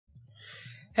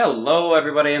Hello,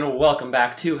 everybody, and welcome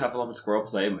back to Heffalump and Squirrel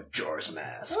play Majora's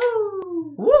Mask.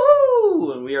 Woo!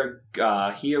 Woohoo! And we are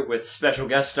here with special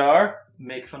guest star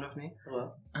MakeFunOfMe.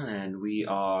 Hello. And we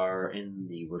are in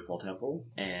the Woodfall Temple,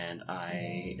 and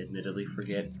I admittedly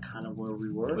forget kind of where we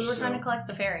were. We were trying to collect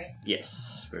the fairies.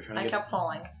 Yes, we were trying to I get kept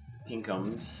falling.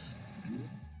 Pinkums.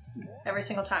 Every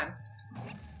single time.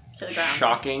 To the ground.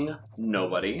 Shocking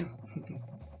nobody.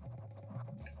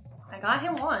 I got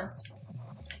him once.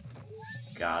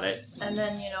 Got it. And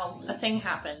then, you know, a thing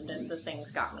happened and the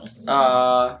things got me.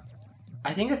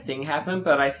 I think a thing happened,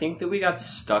 but I think that we got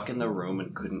stuck in the room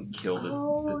and couldn't kill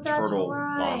the turtle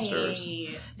monsters.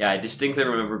 Yeah, I distinctly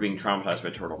remember being traumatized by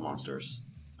turtle monsters.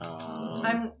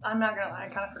 I'm not gonna lie, I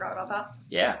kind of forgot about that.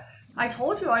 Yeah. I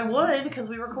told you I would, because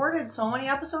we recorded so many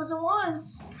episodes at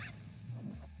once.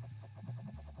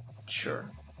 Sure.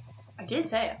 I did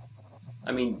say it.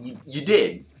 I mean, you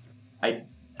did.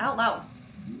 Out loud.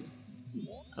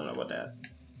 I don't know about that.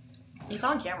 It's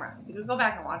on camera. You could go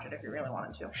back and watch it if you really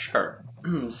wanted to. Sure.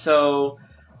 So,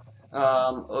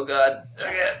 oh god.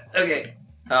 Okay.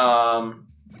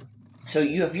 So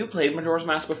have you played Majora's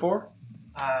Mask before?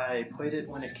 I played it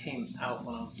when it came out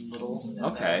when I was little. And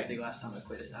Okay. That was the last time I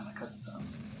played it at my cousin's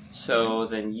house. So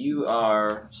then you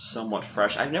are somewhat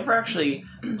fresh. I've never actually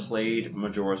played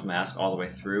Majora's Mask all the way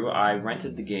through. I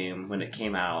rented the game when it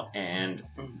came out, and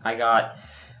I got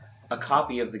a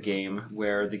copy of the game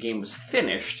where the game was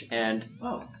finished, and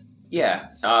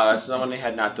someone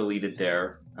had not deleted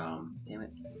their damn it.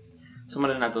 Someone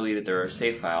had not deleted their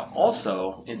save file.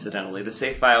 Also, incidentally, the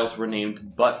save files were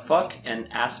named Buttfuck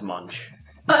and Ass Munch.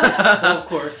 Well, of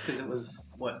course, because it was,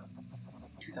 what,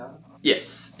 2000?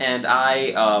 Yes, and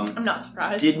I I'm not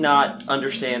surprised. did not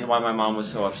understand why my mom was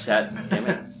so upset. Damn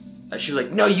it. She was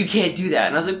like, "No, you can't do that."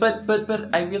 And I was like,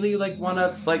 "But I really want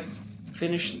to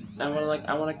finish. I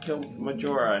want to kill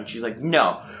Majora." And she's like,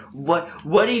 "No.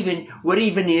 What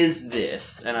even is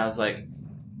this?" And I was like,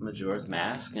 "Majora's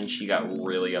Mask." And she got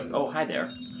really up. Oh, hi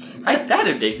there. Hi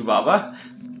there, Deku Baba.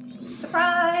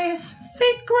 Surprise!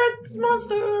 Secret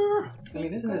monster. I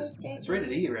mean, isn't this, it's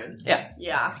rated E, right? Yeah.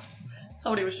 Yeah.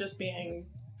 Somebody was just being...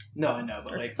 No, I know,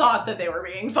 but or like, thought that they were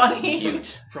being funny.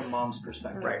 Cute. from Mom's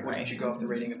perspective, Right, why right. don't you go off the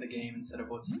rating of the game instead of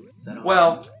what's set on?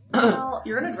 Well, Well,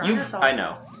 you're gonna drown yourself. I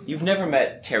know. You've never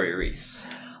met Terry Reese.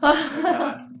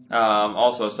 God.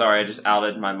 Also, sorry, I just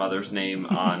outed my mother's name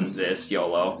on this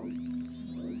YOLO.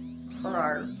 For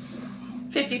our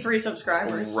 53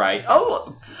 subscribers. Right.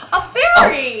 Oh, A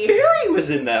fairy! a fairy was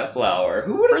in that flower.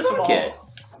 Who would have First of thunk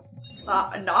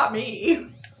all, it? not me.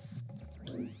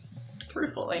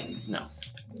 Truthfully. No.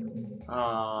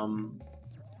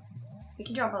 We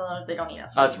can jump on those, they don't eat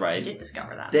us. That's right. I did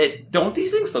discover that. Don't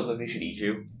these things look like they should eat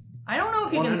you? I don't know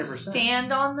if you can 100%.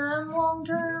 stand on them long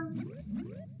term.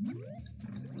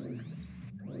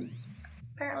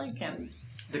 Apparently you can.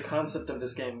 The concept of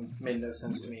this game made no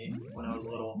sense to me when I was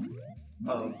little.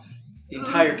 Of the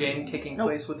entire game taking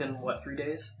place within, what, 3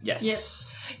 days? Yes.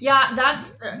 Yes. Yeah,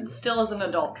 that's still as an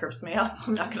adult trips me up,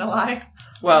 I'm not gonna lie.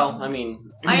 Well, I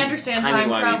mean... I understand time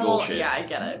timey-wimey travel, bullshit. yeah, I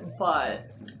get it, but...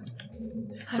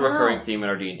 It's a recurring theme in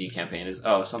our D&D campaign is,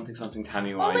 oh, something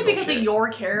timey-wimey Only because bullshit. of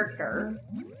your character.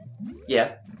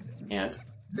 Yeah. And?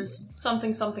 There's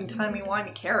something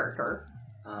timey-wimey character.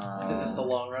 Is this the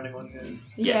long-running one? Yeah,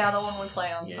 Yes. the one we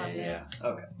play on Yeah, Sundays. yeah.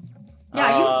 Okay.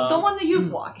 Yeah, the one that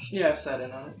you've watched. Yeah, I've sat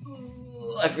in on it.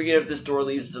 I forget if this door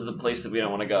leads to the place that we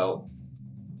don't want to go.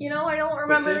 You know, I don't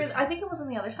remember. save? I think it was on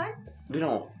the other side. We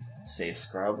don't save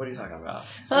scrub. What are you talking about?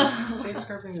 Safe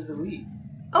scrubbing is elite.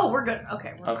 Oh, we're good.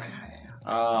 Okay. We're Okay.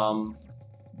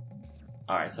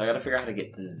 Alright, so I gotta figure out how to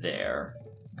get there.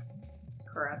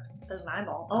 correct. There's an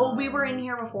eyeball. Oh, we were in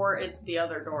here before. It's the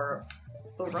other door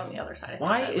over on the other side. I think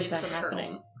Why is leads that to the happening?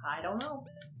 turtles. I don't know.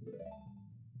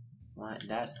 What?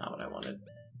 That's not what I wanted.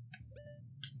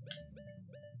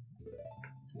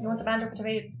 You want the banjo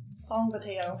potato song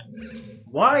potato?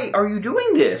 Why are you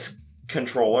doing this,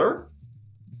 controller?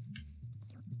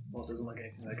 Well, it doesn't look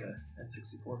anything like a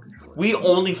N64 controller. We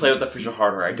only play with official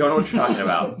hardware. I don't know what you're talking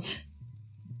about.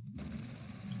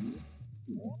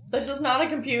 This is not a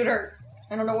computer.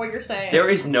 I don't know what you're saying. There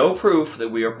is no proof that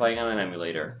we are playing on an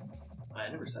emulator. I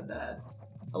never said that.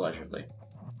 Allegedly.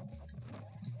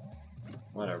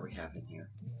 Whatever happened here.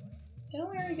 Didn't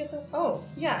we already get that? Oh,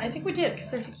 yeah, I think we did, because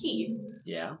there's a key.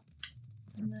 Yeah?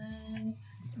 And then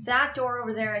that door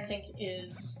over there, I think,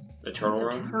 is The turtle the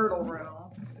room? turtle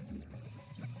room.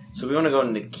 So we want to go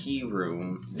in the key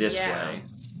room this Yeah. way.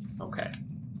 Okay.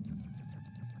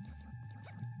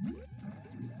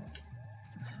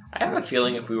 I have a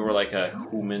feeling if we were like a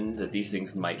human that these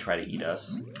things might try to eat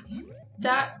us.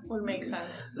 That would make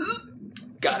sense.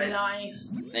 Got it.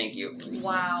 Nice. Thank you.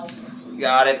 Wow.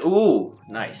 Got it. Ooh,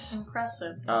 nice.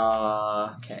 Impressive.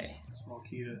 Okay. Small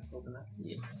key to open that.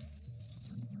 Yes.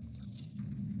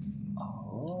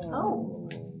 Oh.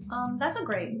 That's a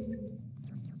grate.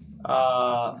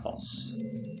 False.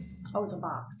 Oh, it's a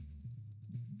box.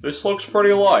 This looks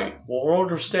pretty light. Well, we'll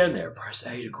understand there. Press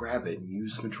A to grab it and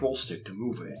use the control stick to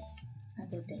move it.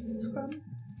 That's a dangerous scrub?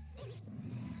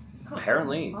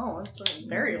 Apparently. Oh, it's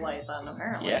very light then,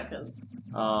 apparently. Yeah. Because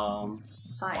Why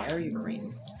fire. are you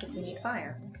green? Because we need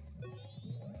fire.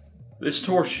 This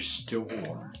torch is still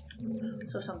warm.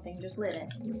 So something just lit it.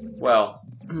 Well,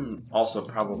 also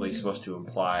probably supposed to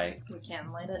imply... We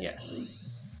can light it.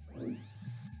 Yes.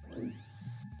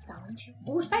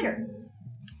 Oh, spider!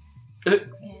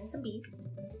 And some bees.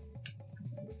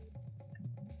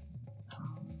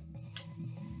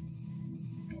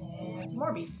 And some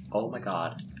more bees. Oh my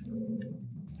god.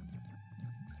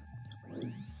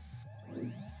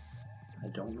 I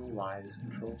don't know why this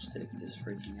control stick is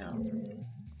freaking out.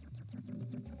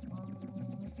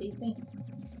 Beats me.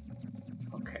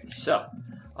 Okay, so...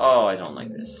 Oh, I don't like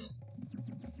this.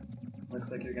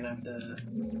 Looks like you're gonna have to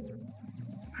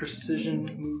precision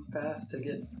move fast to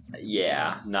get.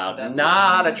 Yeah, not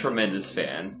a tremendous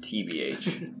fan, TBH.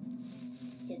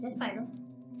 Get this spider.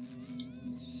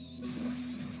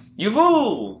 You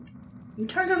fool! You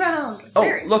turned around! Oh,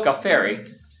 Fairy. look, a fairy.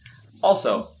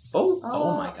 Also,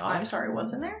 oh my god. I'm sorry,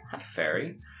 what's in there? Hi,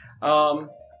 fairy.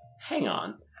 Hang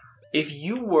on. If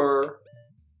you were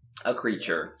a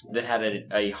creature that had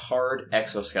a hard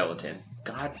exoskeleton,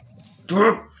 god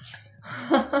damn.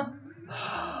 I'm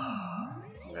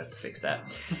gonna have to fix that.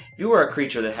 If you were a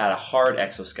creature that had a hard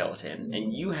exoskeleton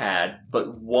and you had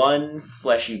but one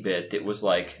fleshy bit that was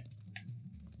like,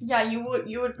 Yeah,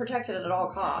 you would protect it at all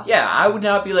costs. yeah, I would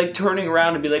not be like turning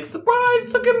around and be like, surprise!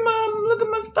 Look at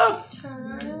my stuff.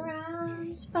 Turn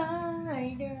around,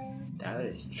 spider. That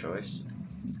is a choice.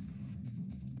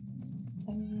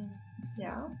 I mean,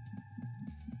 yeah.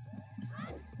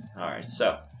 All right,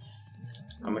 so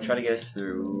I'm gonna try to get us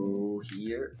through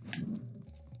here.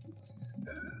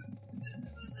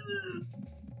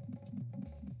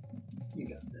 You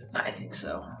got this. I think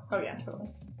so. Oh yeah, totally.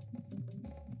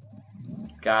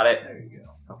 Got it. There you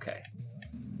go. Okay.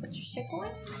 What's your stick going?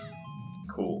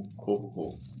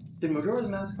 Cool. Did Majora's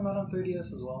Mask come out on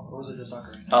 3DS as well, or was it just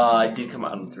Ocarina? It did come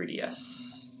out on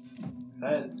 3DS. I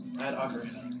had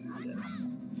Ocarina on 3DS.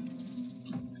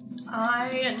 I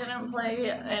didn't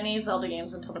play any Zelda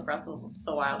games until the Breath of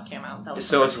the Wild came out. That was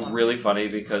So the it's first one. really funny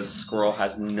because Squirrel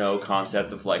has no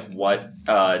concept of like what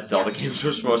Zelda games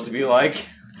were supposed to be like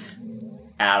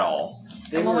at all.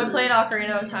 And when we played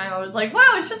Ocarina of Time, I was like, wow,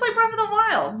 it's just like Breath of the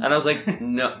Wild. And I was like,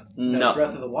 no.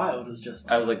 Breath of the Wild was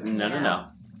just. I was like, no. Yeah.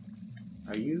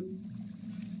 Are you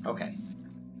okay?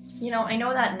 You know, I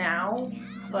know that now,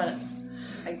 but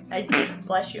I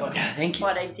bless you. Thank you.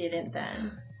 But I didn't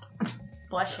then.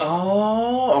 Bless you.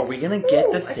 Oh, are we gonna get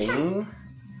Ooh, the a thing? chest.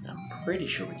 I'm pretty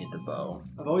sure we get the bow.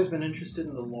 I've always been interested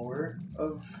in the lore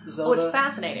of Zelda. Oh, it's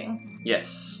fascinating.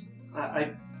 Yes.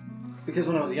 I because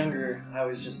when I was younger, I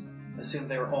always just assumed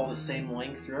they were all the same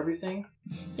length through everything.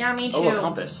 Yeah, me too. Oh, a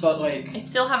compass. But I like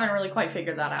still haven't really quite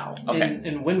figured that out. Okay.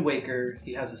 in Wind Waker,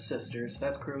 he has a sister, so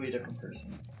that's clearly a different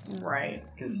person. Right.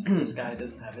 Because this guy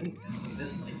doesn't have anything.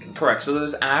 This Link. Correct. So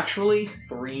there's actually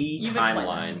 3 You've explained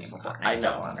this to me timelines. before, and I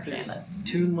still know. don't understand There's it.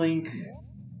 Toon Link,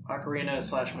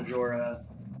 Ocarina / Majora,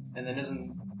 and then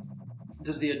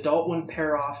does the adult one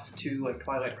pair off to like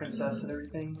Twilight Princess and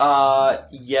everything?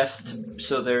 Yes.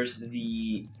 So there's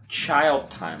the child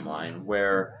timeline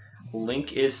where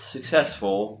Link is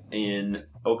successful in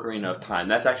Ocarina of Time.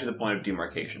 That's actually the point of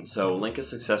demarcation. So Link is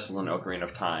successful in Ocarina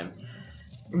of Time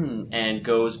and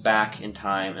goes back in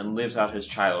time and lives out his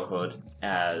childhood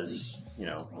as, you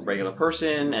know, a regular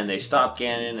person, and they stop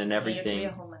Ganon and everything.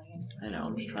 I know,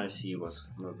 I'm just trying to see what's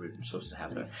supposed to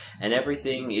happen. And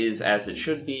everything is as it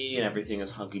should be, and everything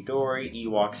is hunky-dory.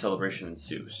 Ewok celebration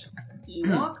ensues.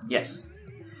 Ewok? Yes.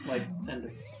 Like end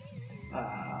of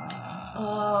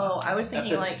Oh, I was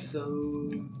thinking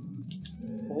episode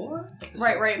 4?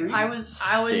 Right. 3? I was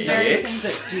very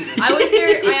Six. Jesus. I was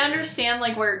very. I understand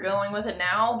like where you're going with it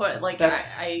now, but like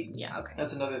yeah, okay.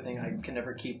 That's another thing I can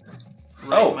never keep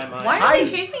Oh, in my mind. Why are Hi. they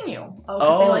chasing you? Oh,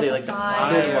 'cause they like the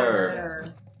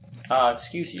fire.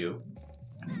 Excuse you.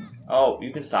 Oh,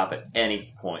 you can stop at any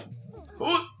point.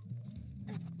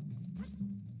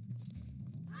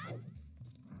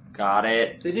 Got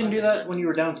it. They didn't do that when you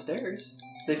were downstairs.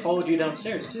 They followed you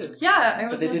downstairs too. Yeah, I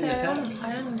was But they gonna didn't say attack.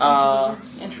 I didn't. I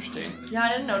didn't Interesting. yeah,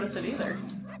 I didn't notice it either.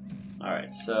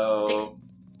 Alright, so... Sticks.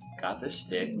 Got this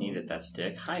stick. Needed that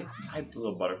stick. Hi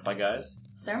little butterfly guys.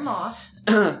 They're moths.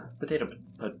 Potato,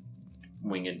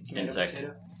 winged insect.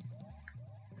 Potato.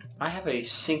 I have a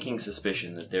sinking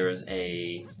suspicion that there is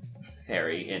a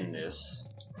fairy in this.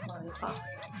 One of the tops.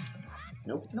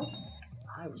 Nope. Nope.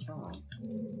 I was wrong.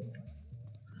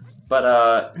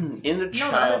 But, in the No, the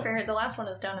child... other fairy, the last one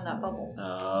is down in that bubble.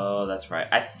 Oh, that's right.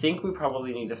 I think we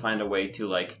probably need to find a way to,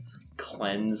 like,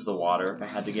 cleanse the water, if I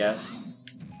had to guess.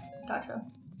 Gotcha.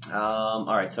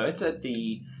 Alright, so it's at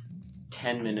the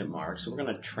 10-minute mark, so we're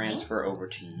gonna transfer over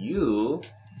to you.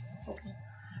 Okay.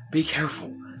 Be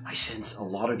careful. I sense a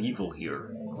lot of evil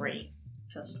here. Great.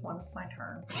 Just when it's my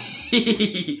turn.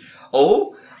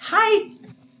 Oh, hi!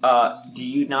 Do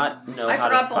you not know I how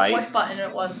to forgot fight? which button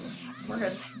it was. We're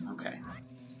good. Okay.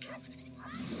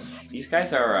 These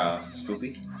guys are,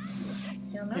 spoopy.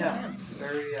 Yeah, no, Yeah,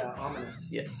 very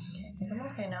ominous. Yes. I'm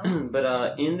okay now.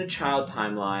 But, in the child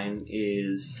timeline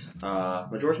is,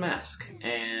 Majora's Mask,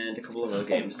 and a couple of other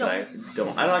games that I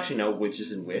don't actually know which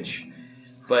is in which.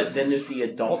 But then there's the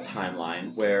adult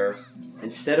timeline, where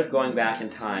instead of going back in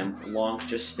time, Lonk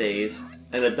just stays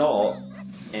an adult,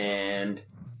 and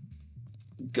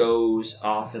goes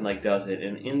off and, like, does it.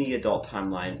 And in the adult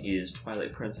timeline is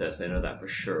Twilight Princess, I know that for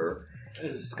sure.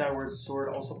 Is Skyward Sword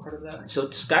also part of that? So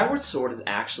Skyward Sword is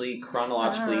actually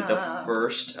chronologically the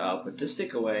first, put the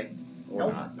stick away, or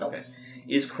Nope, not, nope. okay.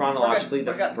 Is chronologically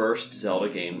We're good. the first Zelda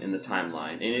game in the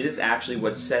timeline, and it is actually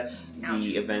what sets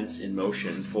the events in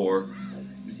motion for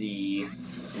the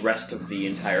rest of the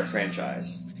entire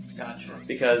franchise. Gotcha.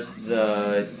 Because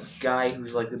the guy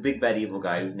who's like the big bad evil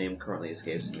guy, whose name currently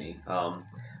escapes me, No,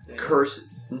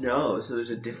 so there's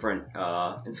a different,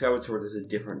 in Skyward Sword there's a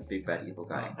different big bad evil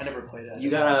guy. I never played that. You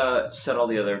gotta set all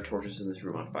the other torches in this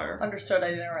room on fire. Understood, I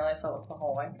didn't realize that was the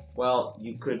hallway. Well,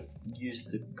 you could use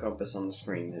the compass on the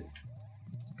screen that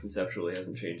conceptually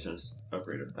hasn't changed since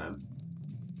Upgrade of Time.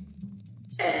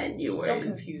 Anyway. Still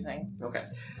confusing. Okay.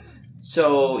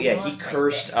 So, yeah, he Lost my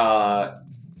cursed, stick.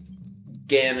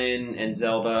 Ganon and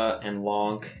Zelda and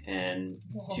Lonk and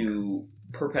to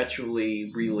perpetually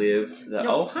relive the...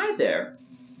 No. Oh, hi there!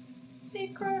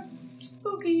 Secret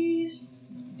spookies.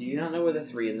 Do you not know where the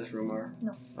three in this room are?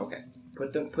 No. Okay.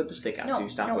 Put the stick out so you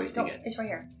stop wasting it. It's right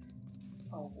here.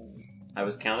 Oh. I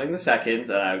was counting the seconds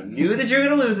and I knew that you were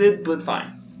gonna lose it, but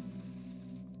fine.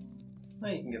 No,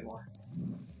 you can get more.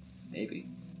 Maybe.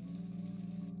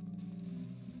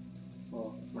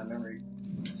 Well, if my memory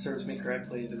serves me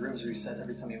correctly, the rooms reset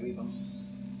every time you leave them.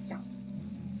 Yeah.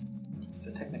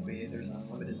 So technically, there's an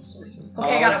unlimited source of...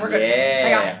 Okay, I got it. We're good. Yeah. I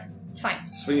got it. It's fine.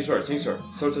 Swing your sword, swing your sword.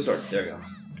 Sword to sword. There you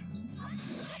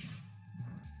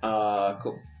go.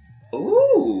 Cool.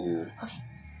 Ooh! Okay.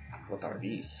 What are So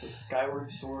these? Skyward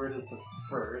Sword is the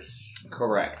first.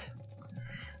 Correct.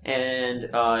 And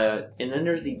then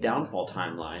there's the Downfall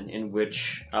timeline, in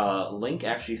which Link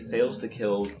actually fails to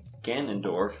kill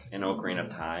Ganondorf in Ocarina of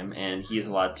Time, and he is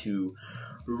allowed to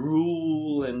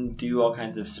rule and do all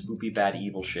kinds of spoopy bad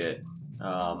evil shit.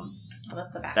 Oh,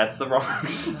 that's the back. That's the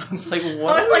rocks. I was like,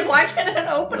 what? I was like, why can't it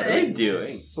open What are they it?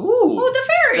 doing? Ooh! Oh, the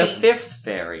fairy! The fifth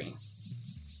fairy.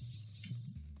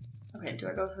 Okay, do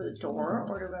I go through the door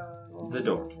or do I go... The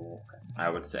door. I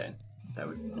would say. That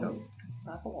would... No.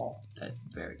 That's a wall. That's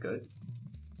very good.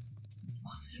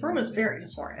 Oh, this room is very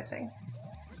disorienting.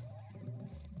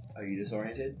 Are you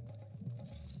disoriented?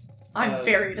 I'm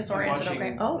very disoriented, I'm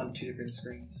watching okay? Oh. on two different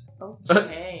screens.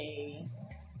 Okay.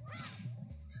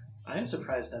 I am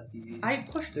surprised at the... I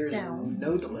pushed There's down.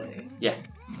 no delay. Yeah.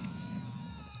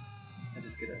 I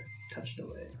just get a touch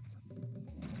delay.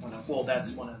 When I'm, well,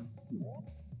 that's when I'm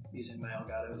using my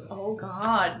Elgato. Though. Oh,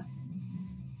 God.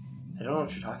 I don't know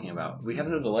what you're talking about. We have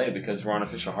no delay because we're on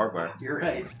official hardware. You're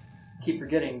right. Keep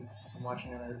forgetting I'm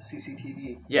watching on a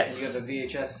CCTV. Yes. And you have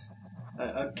a VHS,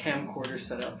 a camcorder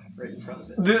set up right in front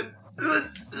of it.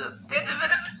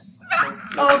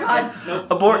 Oh, God. Nope.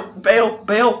 Abort! Bail!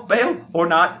 Bail! Bail! Or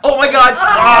not. Oh my god!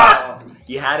 Ah!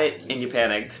 You had it and you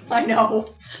panicked. I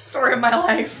know. Story of my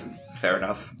life. Fair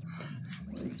enough.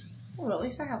 Well, at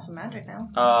least I have some magic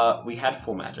now. We had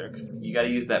full magic. You gotta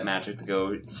use that magic to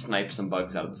go snipe some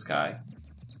bugs out of the sky.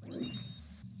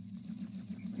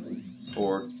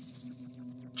 Or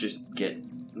just get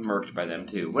murked by them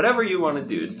too. Whatever you want to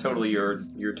do, it's totally your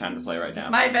time to play right now.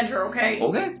 It's my adventure, okay?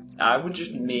 Okay. I would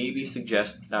just maybe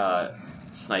suggest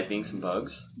sniping some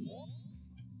bugs.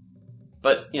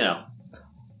 But, you know,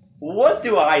 what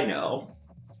do I know?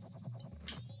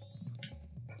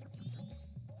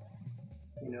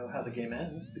 You know how the game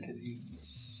ends because you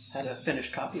had a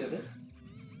finished copy of it.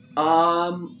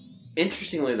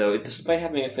 Interestingly though, despite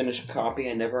having a finished copy,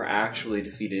 I never actually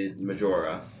defeated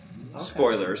Majora. Okay.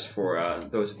 Spoilers for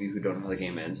those of you who don't know how the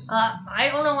game ends. I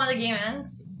don't know how the game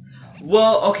ends.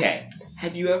 Well, okay.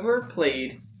 Have you ever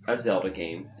played a Zelda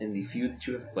game, in the few that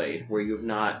you have played, where you have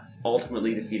not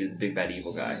ultimately defeated the big bad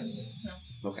evil guy?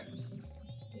 No. Okay.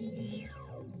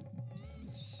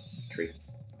 Tree.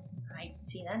 I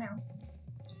see that now.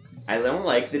 I don't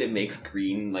like that it makes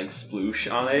green, like,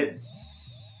 sploosh on it.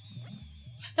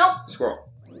 Nope. Squirrel.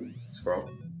 Squirrel.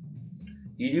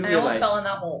 You do I almost realize... fell in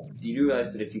that hole. You do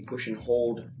realize that if you push and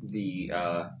hold the,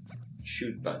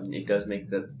 shoot button, it does make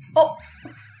the... Oh!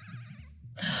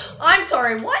 I'm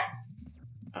sorry, what?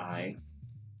 I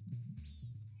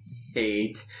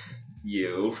hate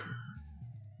you.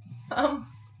 I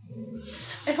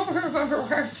don't remember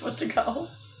where I'm supposed to go.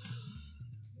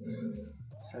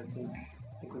 So I think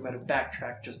we might have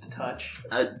backtracked just a touch.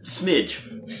 Smidge.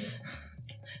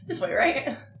 This way,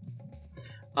 right?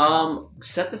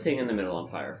 Set the thing in the middle on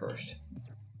fire first.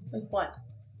 Like what?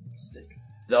 Stick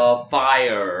The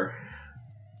fire.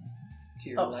 to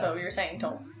your Oh, left. so you're saying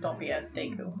don't be a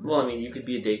Deku. Well, I mean, you could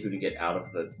be a Deku to get out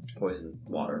of the poison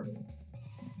water.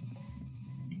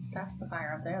 That's the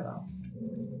fire up there, though.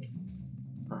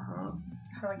 Uh-huh.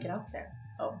 How do I get up there?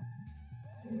 Oh.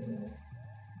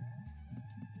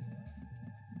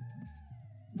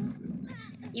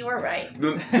 You were right.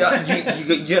 you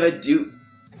gotta do...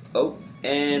 Oh,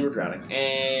 and we're drowning.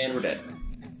 And we're dead.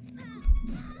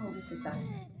 Oh, this is bad.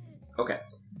 Okay.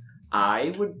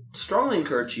 I would strongly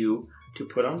encourage you to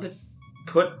put on the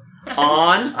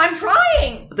I'm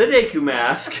trying! the Deku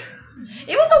mask.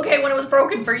 It was okay when it was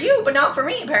broken for you, but not for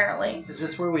me, apparently. Is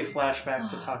this where we flash back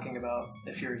to talking about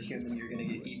if you're a human, you're gonna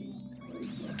get eaten?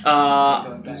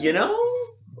 You know,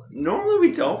 normally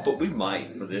we don't, but we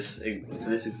might for this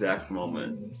exact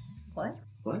moment. What?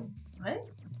 What? What?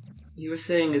 He was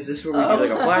saying, is this where we do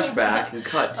like a flashback and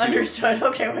cut to Understood.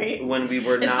 Okay, wait. when we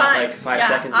were It's not fine. like 5 Yeah,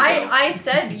 seconds ago? I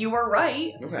said you were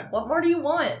right. Okay. What more do you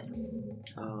want?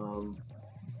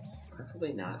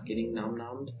 Preferably not getting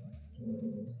nom-nommed.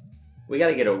 We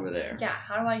gotta get over there. Yeah,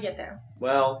 how do I get there?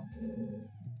 Well,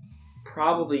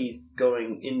 probably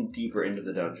going in deeper into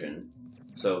the dungeon.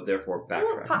 So, therefore, Ooh,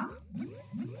 backtrack. pots.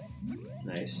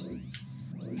 Nice.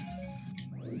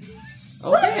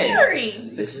 What a Okay. fairy!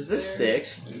 This is the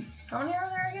 6th. How many are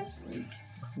there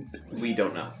again? We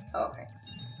don't know. Oh, okay.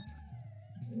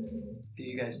 Do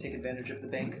you guys take advantage of the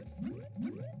bank?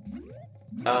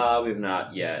 We've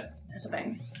not yet. There's a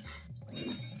bank.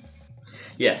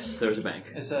 Yes, there's a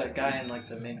bank. There's a guy in like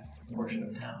the main portion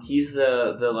of town. He's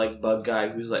the like bug guy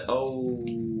who's like, oh,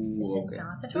 Is okay. it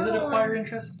not the Does it turtle acquire one?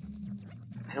 interest?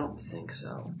 I don't think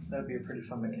so. That would be a pretty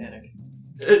fun mechanic.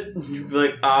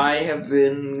 Like, I have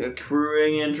been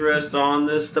accruing interest on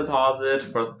this deposit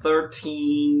for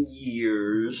 13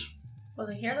 years. Was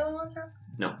it here that we went through?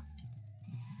 No.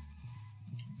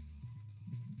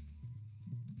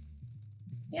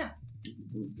 Yeah.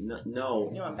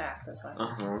 No. You went back this way.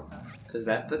 Uh-huh. Because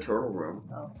that's the turtle room.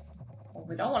 Oh. Well,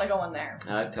 we don't want to go in there.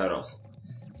 I like turtles.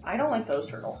 I don't like those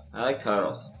turtles. I like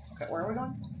turtles. Okay, where are we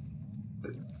going?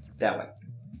 That way.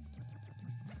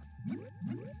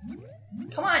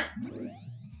 Come on!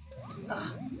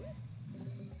 Ugh.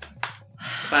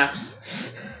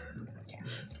 Claps.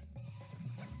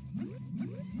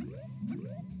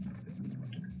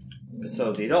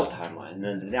 So the adult timeline, and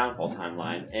then the downfall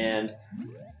timeline, and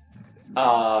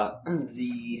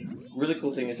the really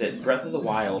cool thing is that Breath of the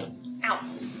Wild, Ow.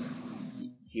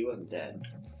 he wasn't dead.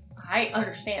 I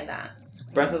understand that.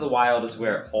 Breath of the Wild is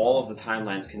where all of the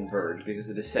timelines converge because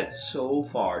it is set so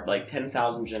far, like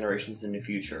 10,000 generations in the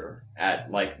future, at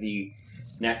like the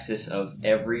nexus of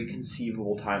every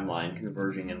conceivable timeline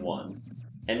converging in one.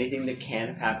 Anything that can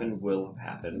have happened will have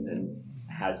happened and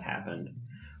has happened,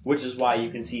 which is why you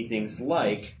can see things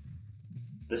like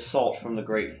the salt from the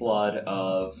Great Flood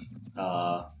of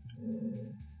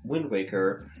Wind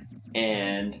Waker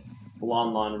and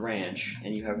Lon Lon Ranch,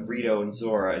 and you have Rito and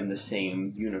Zora in the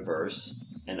same universe,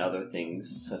 and other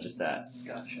things such as that.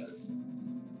 Gotcha.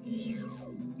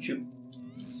 Shoot.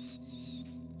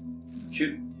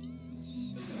 Shoot.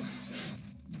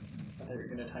 I thought you were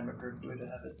gonna time it perfectly to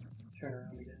have it turn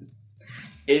around again.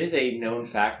 It is a known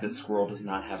fact that Squirrel does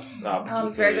not have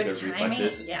particularly Very good good timing.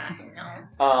 reflexes. Yeah,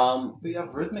 no. We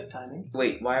have rhythmic timing.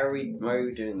 Wait, why are we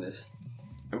doing this?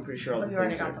 I'm pretty sure all Well, the you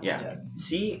already things are... got them. Yeah.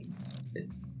 See?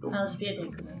 I'll just be a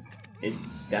Deku then.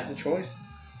 That's a choice?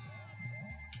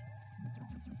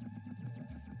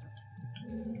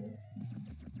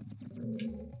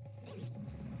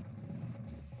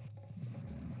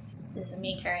 This is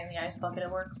me carrying the ice bucket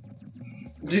at work.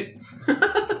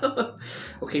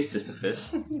 Okay,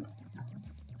 Sisyphus.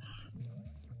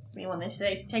 It's me when they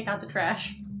say take out the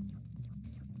trash.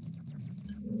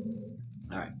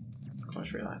 Alright. Come on,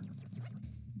 straight line.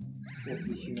 You have to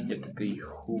be human. You have to be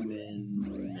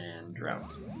human and drown.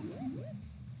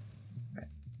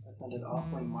 That sounded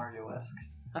awfully Mario-esque.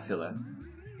 I feel that.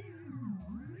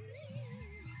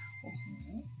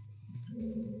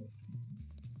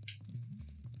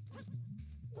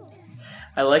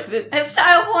 I like that. And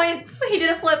style points! He did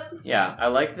a flip! Yeah, I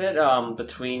like that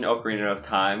between Ocarina of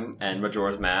Time and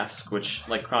Majora's Mask, which,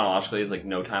 like, chronologically is, like,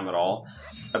 no time at all,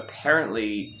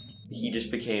 apparently he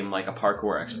just became, like, a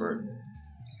parkour expert.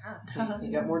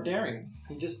 He got more daring.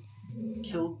 He just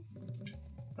killed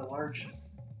a large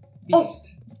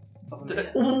beast of a man.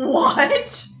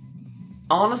 What?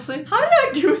 Honestly? How did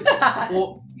I do that?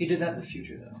 Well, he did that in the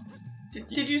future, though.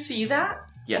 Did you see that?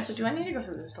 Yes. Also, do I need to go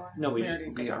through this door? No, we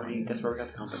already, that's where we got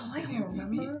the compass. Oh, I don't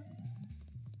remember.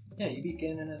 Yeah, you beat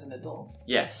Ganon as an adult.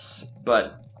 Yes,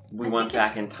 but we I went think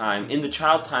back in time. In the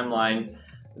child timeline,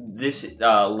 this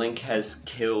Link has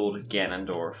killed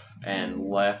Ganondorf and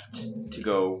left to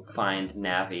go find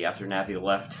Navi after Navi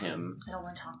left him. I don't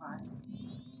want to talk about it.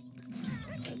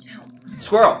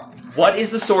 Squirrel! What is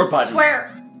the sword button?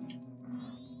 Swear!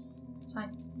 Fine.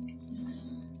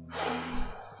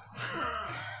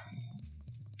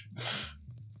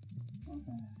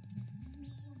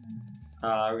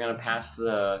 We're gonna pass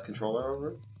the controller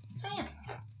over. Damn.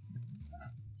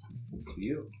 To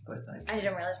you, but I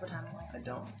didn't realize what time it was. I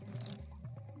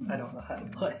don't know how to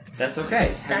play. That's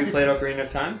okay. Have you played Ocarina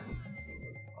of Time?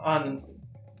 On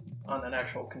an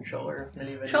actual controller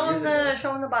many Show him years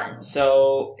ago. the buttons.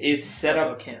 So it's set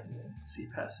Also up. can't see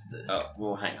past the... Oh,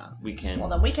 well, hang on. We can. Well,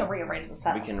 then we can rearrange the We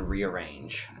setup. can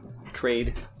rearrange.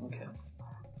 Trade. Okay.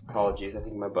 Apologies. I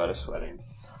think my butt is sweating.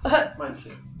 Mine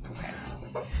too.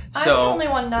 I'm So- the only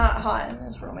one not hot in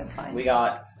this room. It's fine. We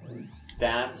got.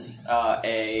 That's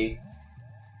A.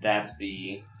 That's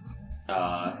B.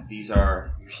 These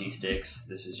are your C sticks.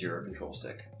 This is your control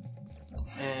stick.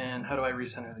 And how do I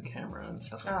recenter the camera and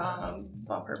stuff like that?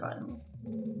 Bumper button.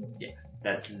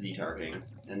 That's Z targeting.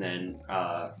 And then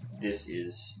this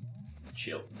is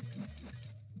shield.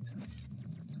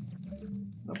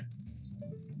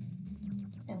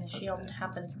 And the shield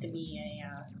happens to be a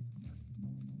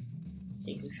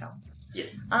Deku shell.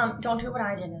 Yes. Don't do what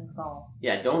I did and fall.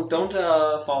 Yeah. Don't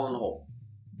fall in the hole.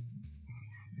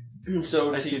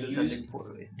 So I see this ending use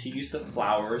poorly. to use the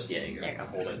flowers, yeah, you There you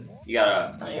gotta go. hold it. You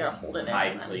gotta Oh, you gotta hold it in.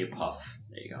 hide until you puff.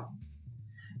 There you go.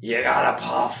 You gotta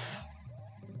puff.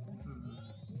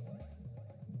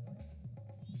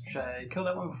 Should I kill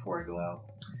that one before I go out?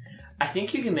 I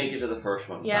think you can make it to the first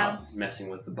one Yeah. without messing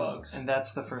with the bugs. And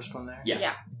that's the first one there? Yeah.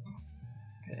 Yeah.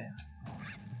 Okay.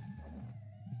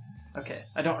 Okay,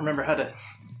 I don't remember how to...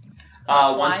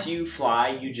 Once you fly,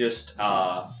 you just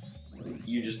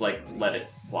like let it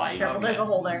fly. You Careful, don't there's a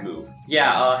hole there. move.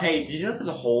 Yeah. Hey, did you know there's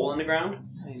a hole in the ground?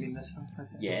 Maybe in this one?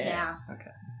 Okay. Yeah. Yeah.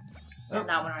 Okay. And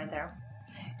that one right there.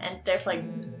 And there's like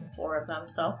 4 of them,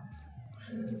 so.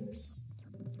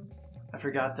 I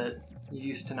forgot that you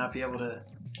used to not be able to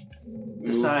Move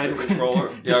decide, the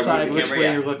controller. Yeah, decide move the which camera, way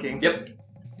yeah. you're looking. Yep.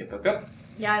 Yep.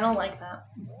 Yeah, I don't like that.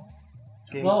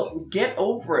 Games. Well, get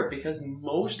over it because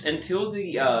until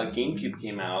the GameCube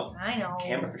came out, I know.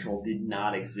 camera control did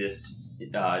not exist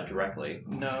directly.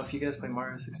 No, if you guys play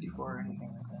Mario 64 or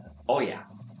anything like that. Oh yeah.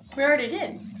 We already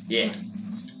did. Yeah.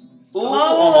 Ooh, Oh!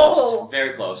 almost.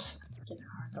 Very close. Getting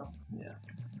hard though. Yeah.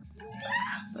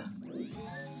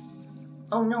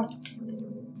 Oh no.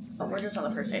 Oh, we're just on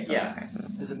the first day, so Yeah. okay.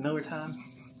 Is it Miller time?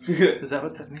 Is that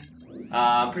what that means?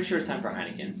 I'm pretty sure it's time for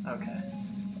Heineken. Okay.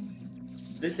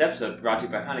 This episode brought to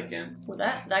you by Heineken. Well,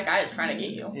 that guy is trying to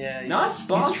get you. Yeah, Not he's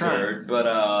sponsored, but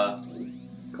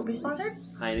Could be sponsored?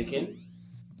 Heineken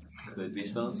could be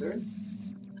sponsored.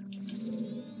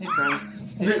 Hey, friend.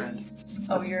 Hey, friend.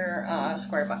 Oh, That's- your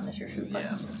square button is your shoot button.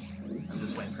 Yeah. I'm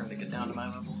just waiting for him to get down to my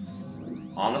level.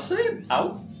 Honestly,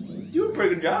 I'll do a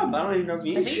pretty good job. I don't even know if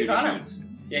he I needs think you shooting got him. shoots.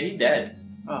 Yeah, he's dead.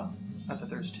 Oh, I thought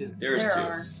there was 2. There's there two.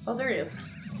 are. Oh, there he is.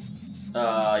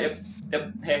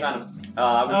 Yep. Hey, I found him.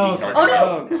 I would Oh, Z-target. Oh, no!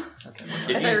 okay. Okay. I If thought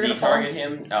you you were gonna Z-target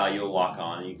him, you'll lock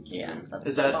on and you can keep Yeah. him. That's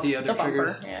Is that the other bumper,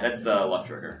 triggers? Yeah. That's the left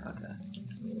trigger. Okay.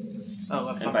 Oh,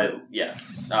 left And bumper.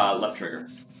 left trigger.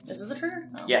 This is the trigger?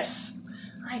 Oh. Yes.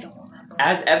 I don't remember.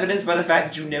 As evidenced by the fact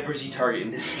that you never Z-target in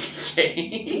this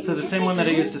game. So the same one that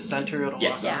I used to center it'll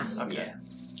Yes. lock on? Yeah.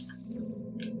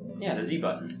 Yeah, the Z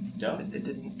button. Duh. It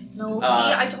didn't. No, see,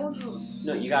 I told you.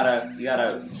 No, you gotta,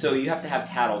 so you have to have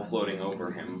Tattle floating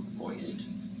over him voiced.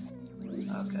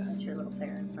 Okay. That's your little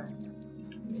fairy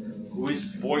friend.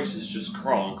 Whose voice is just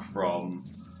Kronk from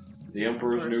The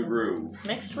Emperor's New Groove.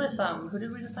 Mixed with, who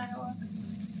did we decide it was?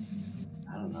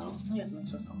 I don't know. I think it was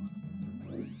mixed with someone.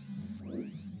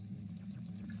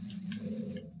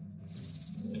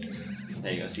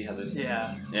 There you go. See how there's...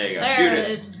 Yeah. There you go. There Shoot it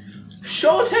it. is.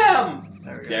 Shoot him!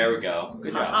 There we go. There we go.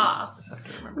 Good job. Ah. I have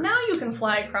to remember. Now you can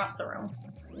fly across the room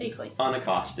safely,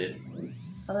 Unaccosted.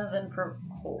 other than for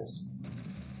holes.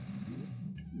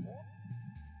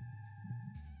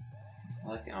 I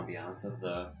like the ambiance of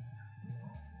the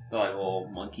like little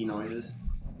monkey noises.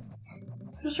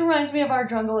 Just reminds me of our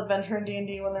jungle adventure in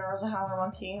D&D when there was a howler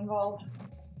monkey involved.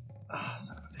 Ah,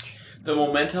 son of a bitch. The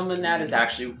momentum in that is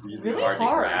actually really hard to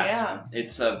grasp.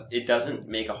 Yeah. It doesn't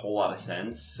make a whole lot of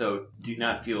sense, so do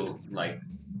not feel like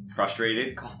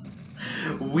frustrated.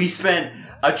 We spent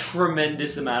a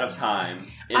tremendous amount of time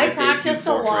in I the Deku practiced a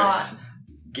Fortress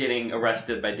getting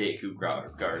arrested by Deku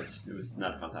guards. It was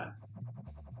not a fun time.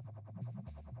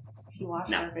 If you watch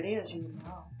No. our videos, you would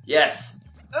know. Yes!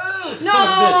 Oh, son of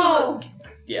a bitch.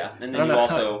 No! Yeah, and I then don't you know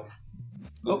also...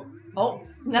 Oh,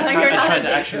 now I you're not tried a to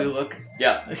Deku. actually look.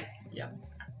 Yeah.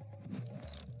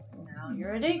 Now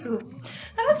you're a Deku.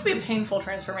 That has to be a painful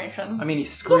transformation. I mean, he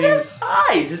Look at his screams.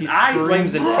 eyes! His He eyes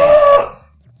screams like... in pain.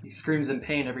 He screams in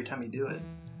pain every time you do it.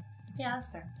 Yeah, that's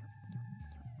fair.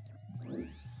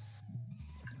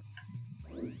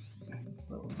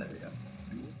 Oh, there we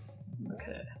go.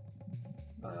 Okay.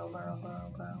 Burrow, burrow,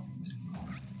 burrow, burrow.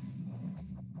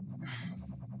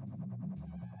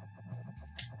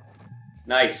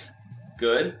 Nice.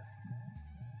 Good.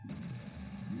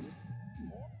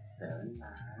 Very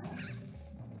nice.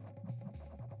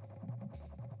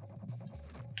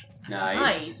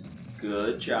 Nice.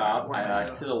 Good job. Where am I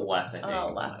To the left, I think.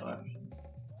 Oh, left.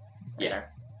 Yeah.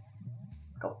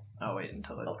 I'll wait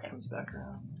until it Okay. comes back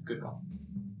around. Good call.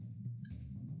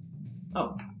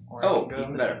 Oh. Or I Oh, can go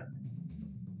even this better.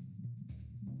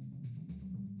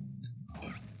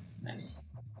 Nice.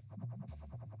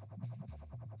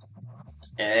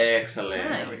 Excellent.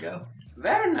 Nice. There we go.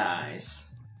 Very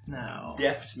nice. Now.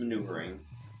 Deft maneuvering.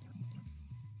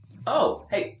 Oh,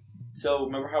 hey. So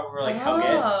remember how we were like, hug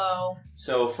it? Oh.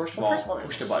 So first of Well, all, first of all, there's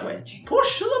push a the button. switch.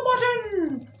 Push the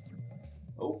button!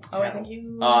 Oh, Oh, I think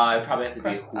you. I probably have to be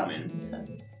a press up. human.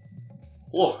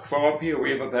 Look, from up here we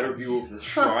have a better view of the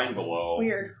shrine below.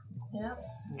 Weird. Yeah.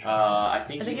 I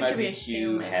think I think you you have might to be be a too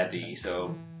human. heavy,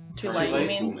 so... Too Too light, you light?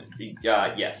 mean? Human.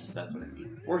 Yes, that's what I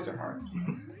mean. Words are hard.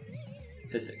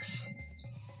 Physics.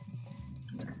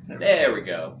 There we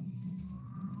go.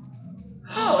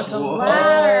 Oh, it's a Whoa.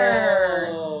 ladder.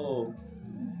 Oh.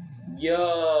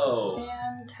 Yo.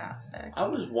 Fantastic. I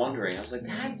was wondering, I was like,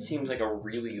 that seems like a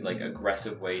really like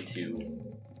aggressive way to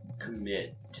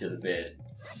commit to the bit.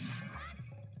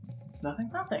 Nothing?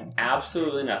 Nothing.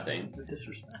 Absolutely nothing. The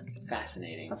disrespect.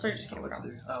 Fascinating. That's where you just So came let's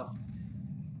from. do. Oh.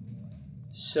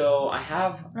 So I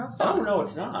have... No, it's Oh, not. no,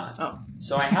 it's not. Oh.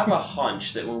 So I have a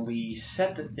hunch that when we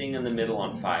set the thing in the middle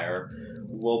on fire,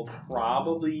 we'll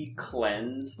probably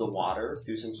cleanse the water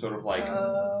through some sort of like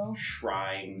Oh.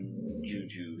 shrine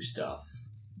juju stuff.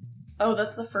 Oh,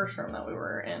 that's the first room that we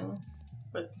were in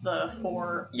with the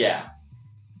 4 Yeah.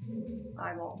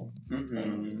 eyeball Mm-hmm.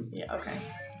 thing. Yeah, okay.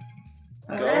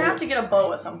 Go. We're gonna have to get a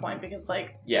bow at some point because,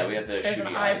 like, Yeah, we have to there's shoot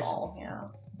an the eyes. eyeball. Yeah.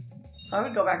 So I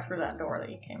would go back through that door that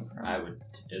you came from. I would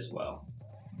as well.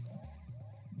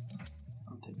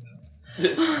 I'll take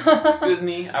this one. Excuse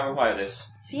me, I require this.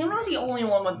 See, I'm not the only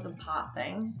one with the pot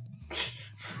thing.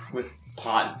 With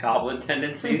pot goblin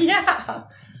tendencies? Yeah. How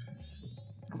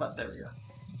about there we go.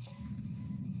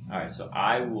 Alright, so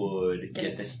I would Get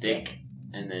get a the stick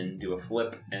and then do a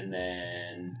flip and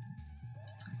then...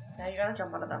 Now you gotta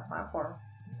jump onto that platform.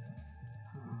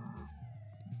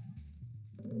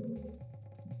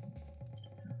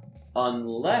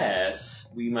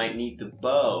 Unless we might need the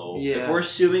bow. Yeah. If we're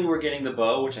assuming we're getting the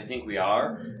bow, which I think we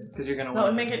are. Because you're gonna No, it would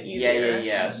want. make it Yeah, easier.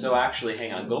 yeah. So actually,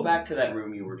 hang on. Go back to that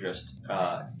room you were just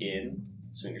in.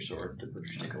 Swing your sword to put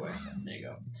your stick away. There you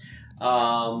go.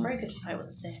 Or you could just fight with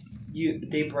a stick.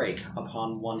 They break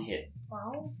upon one hit.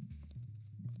 Well,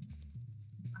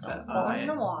 That fall eye. in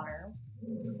the water.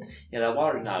 Yeah, that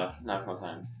water's not a fun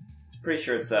time. Pretty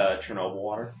sure it's Chernobyl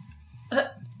water.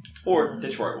 Or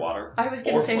Detroit water. I was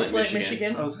Or gonna say Flint, Flint, Michigan.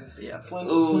 Michigan. I was gonna say, yeah,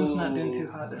 Ooh. Flint's not doing too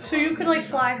hot. There's So you could, like,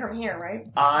 fly from here, right?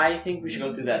 I think we should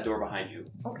go through that door behind you.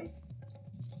 Okay.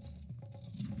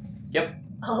 Yep.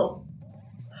 Oh.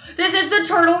 This is the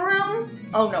turtle room?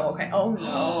 Oh, no, okay. Oh,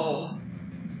 no.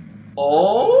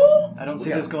 Oh! I don't see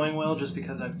this going well just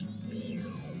because I've.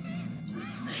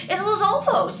 It's Los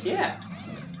Alphos! Yeah.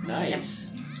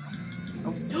 Nice.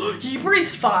 He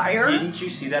breathes fire? Didn't you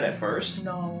see that at first?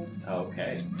 No.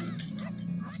 Okay.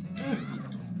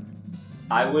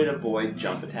 I would avoid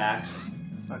jump attacks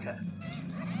Okay.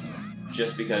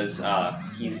 just because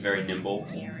he's very nimble.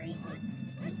 Scary.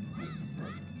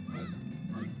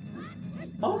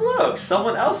 Oh look,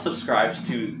 someone else subscribes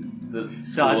to the Dodge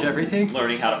school of everything?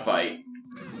 learning how to fight.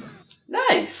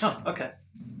 Nice. Oh, okay.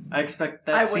 I expect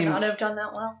that I would seems not have done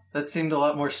that well. that seemed a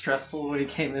lot more stressful when he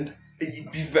came in.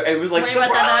 It was like What do you bet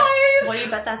surprise. what do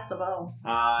you bet that's the bow?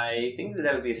 I think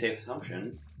that would be a safe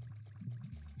assumption.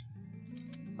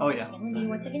 Oh yeah.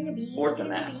 What's it gonna be? Or What's the it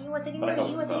gonna map. be? What's it But I gonna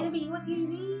go be? with What's the it gonna be? What's it gonna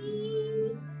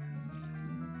be?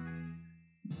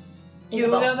 You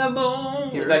got the bow.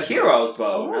 Hero. The hero's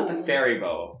bow, not the Ooh. fairy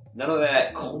bow. None of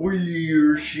that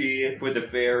queer shit with the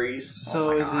fairies. So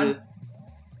my is God. it?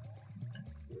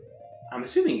 I'm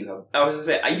assuming you have. I was gonna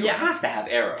say you Yeah. have to have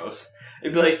arrows.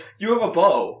 It'd be like you have a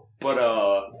bow, but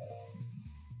Wow,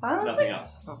 that's nothing like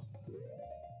else.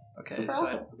 Okay, super so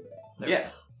awesome. Yeah.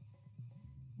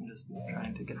 I'm just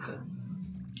trying to get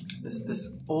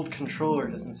this old controller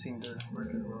doesn't seem to work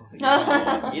as well as it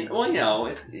used to. Well, you know,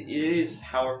 it is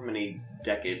however many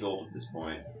decades old at this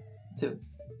point. Two.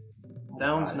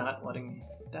 Down's not letting me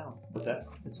down. What's that?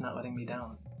 It's not letting me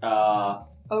down. Oh,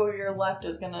 your left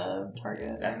is gonna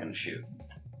target. That's gonna shoot.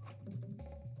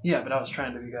 Yeah, but I was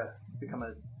trying to become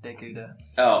a Deku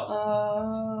Oh,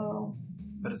 Oh.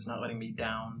 but it's not letting me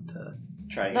down to.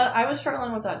 try again. That, I was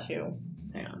struggling with that too.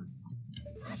 Hang on.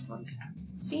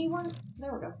 See one?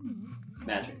 There we go.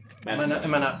 Magic. Am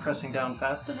I not pressing down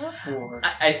fast enough, or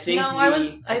I think no,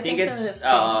 I think that it's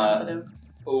sensitive.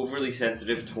 overly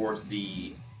sensitive towards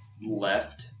the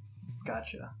left,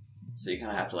 gotcha? so you kind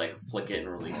of have to like flick it and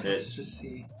release Let's it. just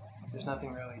see. There's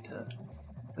nothing really to.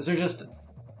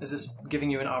 Is this giving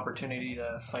you an opportunity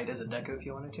to fight as a Deku if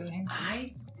you wanted to? Here?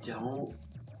 I don't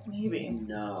Maybe.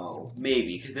 know.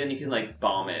 Maybe because then you can like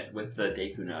bomb it with the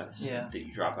Deku nuts Yeah. that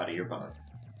you drop out of your bow.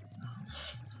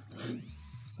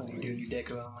 So you do your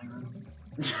Deku only run.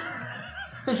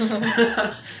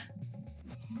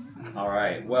 All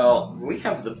right. Well, we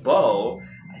have the bow.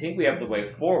 I think we have the way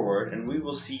forward, and we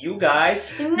will see you guys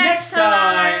Next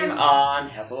time. on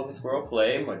Heffalump and Squirrel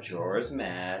Play Majora's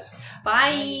Mask.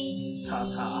 Bye.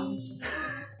 Ta-ta.